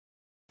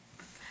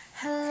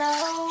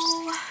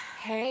Hello.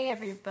 Hey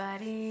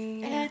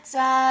everybody. It's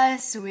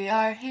us. We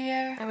are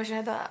here. I wish I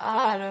had the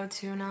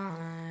auto-tune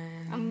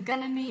on. I'm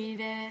gonna need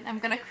it. I'm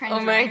gonna cringe.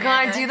 Oh my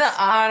god, do the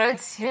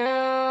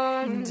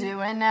auto-tune. Do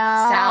it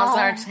now. Sal's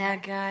our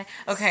tech guy.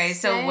 Okay,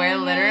 so we're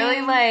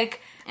literally like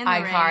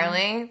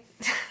iCarly.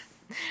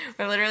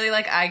 We're literally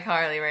like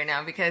iCarly right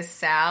now because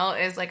Sal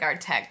is like our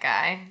tech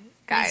guy.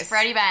 Guys. He's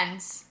Freddie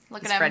Benz.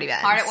 Look at him. Freddie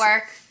Benz. Hard at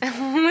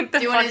work.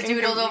 Doing his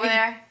doodles over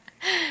there.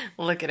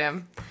 Look at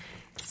him.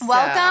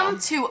 Welcome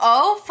to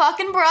Oh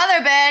Fucking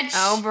Brother, bitch.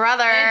 Oh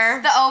Brother.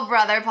 It's the Oh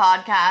Brother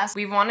podcast.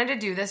 We've wanted to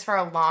do this for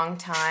a long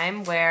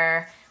time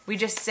where we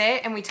just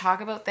sit and we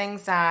talk about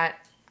things that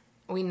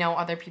we know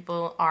other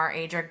people our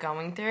age are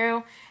going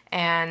through,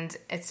 and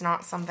it's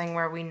not something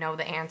where we know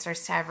the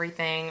answers to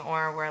everything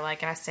or we're like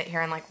gonna sit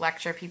here and like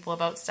lecture people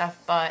about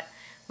stuff, but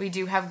we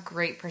do have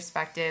great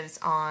perspectives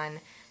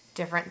on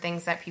different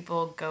things that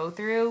people go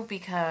through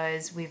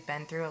because we've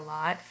been through a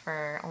lot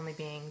for only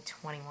being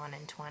 21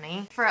 and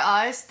 20. For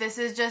us, this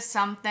is just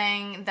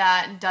something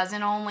that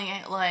doesn't only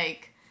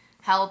like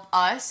help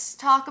us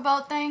talk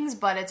about things,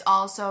 but it's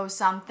also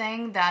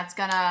something that's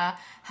gonna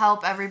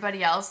help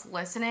everybody else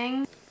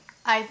listening.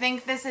 I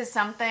think this is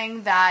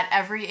something that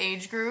every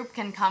age group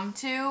can come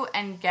to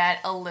and get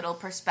a little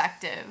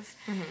perspective.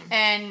 Mm-hmm.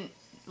 And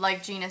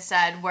like Gina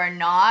said, we're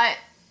not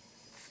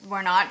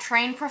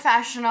trained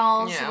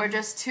professionals. Yeah. We're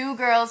just two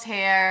girls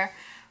here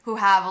who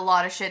have a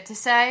lot of shit to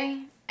say,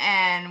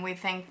 and we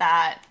think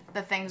that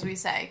the things we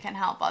say can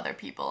help other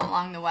people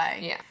along the way.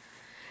 Yeah.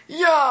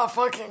 Yeah,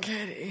 fucking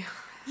Kitty.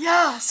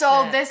 Yeah,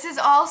 so this is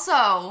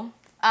also,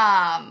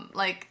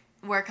 like,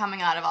 we're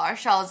coming out of our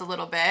shells a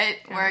little bit.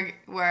 Yeah.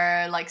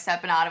 We're like,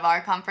 stepping out of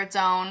our comfort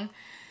zone,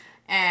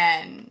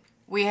 and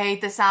we hate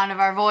the sound of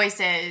our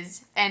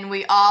voices, and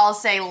we all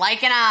say,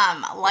 like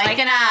and like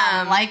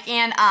and like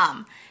and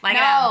Like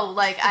no,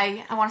 like,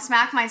 I want to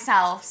smack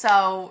myself.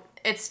 So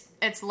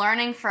it's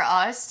learning for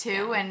us,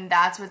 too, yeah. And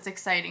that's what's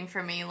exciting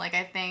for me. Like,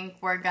 I think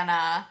we're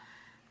gonna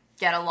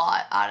get a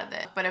lot out of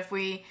it. But if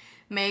we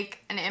make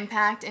an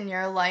impact in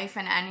your life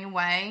in any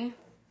way,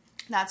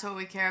 that's what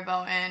we care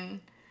about. And,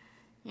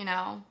 you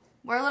know,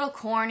 we're a little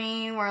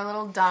corny, we're a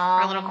little dumb.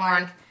 We're a little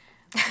corn.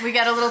 We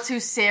get a little too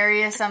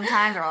serious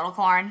sometimes, we're a little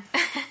corn.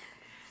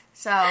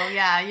 So,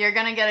 yeah, you're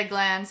gonna get a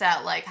glance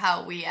at, like,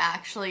 how we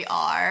actually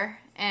are.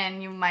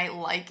 And you might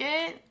like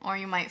it, or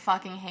you might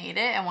fucking hate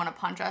it and want to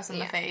punch us in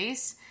the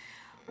face.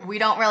 We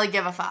don't really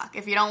give a fuck.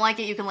 If you don't like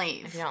it, you can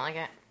leave. If you don't like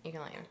it, you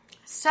can leave.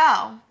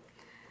 So,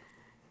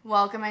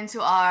 welcome into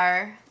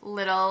our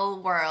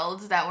little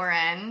world that we're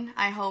in.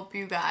 I hope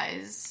you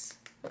guys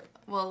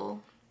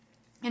will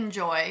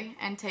enjoy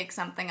and take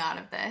something out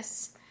of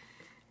this.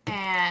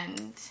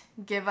 And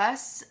give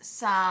us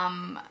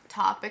some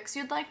topics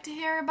you'd like to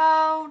hear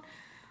about.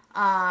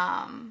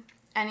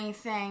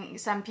 Anything,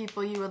 some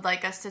people you would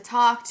like us to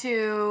talk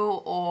to,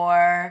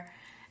 or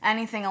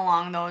anything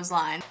along those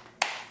lines.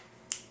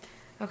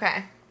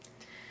 Okay.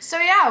 So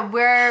yeah,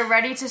 we're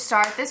ready to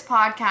start this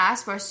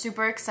podcast. We're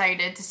super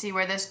excited to see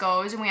where this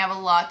goes, and we have a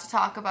lot to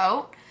talk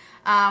about.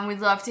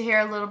 We'd love to hear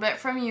a little bit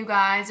from you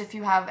guys if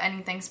you have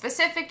anything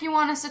specific you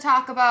want us to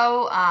talk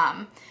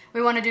about.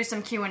 We want to do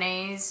some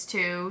Q&As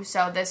too,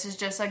 so this is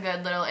just a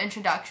good little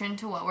introduction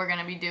to what we're going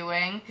to be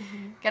doing.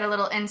 Mm-hmm. Get a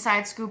little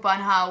inside scoop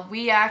on how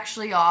we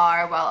actually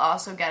are, while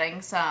also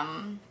getting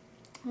some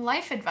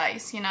life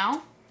advice, you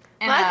know?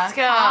 In Let's a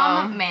go.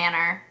 calm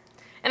manner.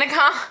 In a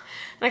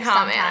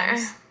calm manner.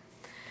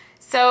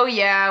 So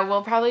yeah,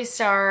 we'll probably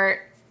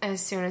start as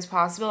soon as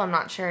possible. I'm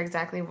not sure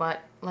exactly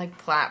what like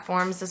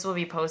platforms this will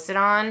be posted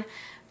on.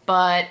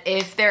 But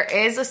if there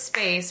is a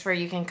space where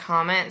you can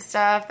comment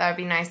stuff, that would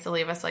be nice to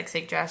leave us, like,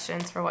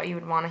 suggestions for what you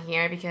would want to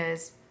hear,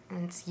 because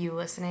it's you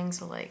listening,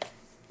 so, like,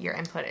 your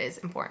input is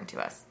important to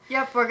us.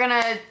 Yep, we're going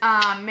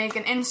to make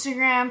an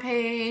Instagram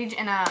page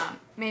and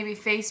maybe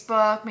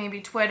Facebook, maybe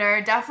Twitter.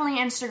 Definitely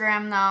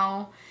Instagram,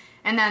 though.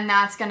 And then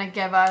that's going to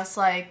give us,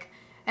 like,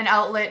 an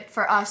outlet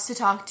for us to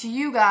talk to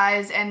you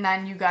guys, and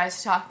then you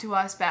guys talk to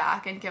us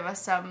back and give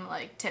us some,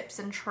 like, tips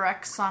and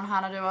tricks on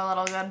how to do a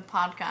little good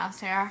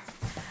podcast here.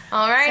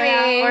 Alrighty. So,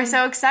 yeah, we're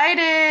so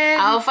excited.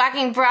 Oh,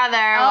 fucking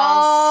brother.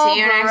 We'll see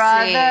you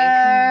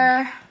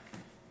next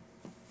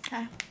week.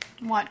 Okay.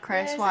 What,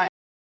 Chris? What?